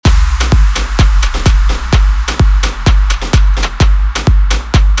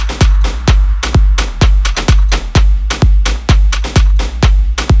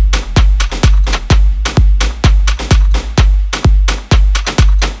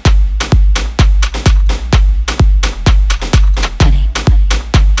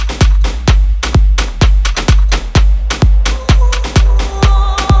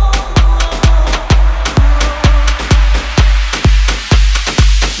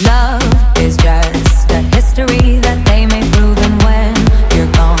Love is just a history that they may prove, and when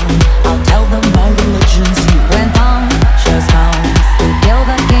you're gone, I'll tell them my religion's you. When Pontius comes to kill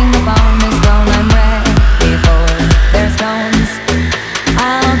the king upon his throne, I'm ready for their stones.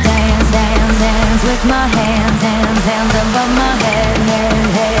 I'll dance, dance, dance with my hands, hands, hands above my head, head,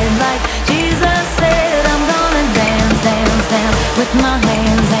 head. Like Jesus said, I'm gonna dance, dance, dance with my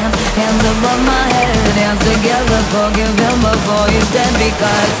hands, hands, hands above my head. Dance together, forgive him before he's dead,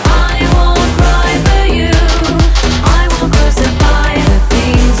 because I won't cry for you, I won't crucify the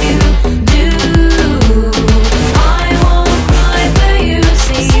things you do. I won't cry for you,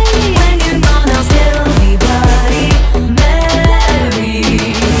 see, when you're gone I'll still be Bloody Mary.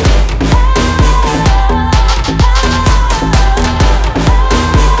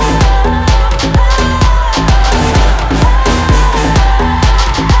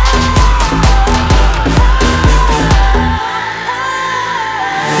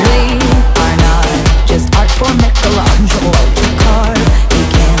 We are not just art for Michelangelo to carve. He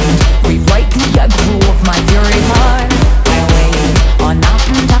can't rewrite the aggro of my fury heart. I wait on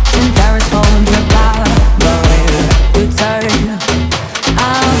mountain tops in Paris, Poland, Chicago, to turn.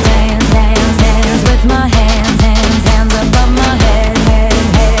 I'll dance, dance, dance with my hands, hands, hands above my head, head,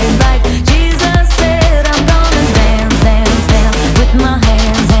 head. Like Jesus said, I'm gonna dance, dance, dance with my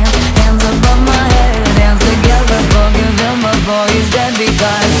hands, hands, hands above my head. Dance together, forgive him before he's dead,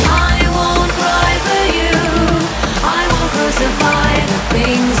 because I won't cry for you, I won't crucify the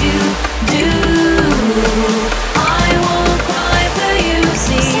things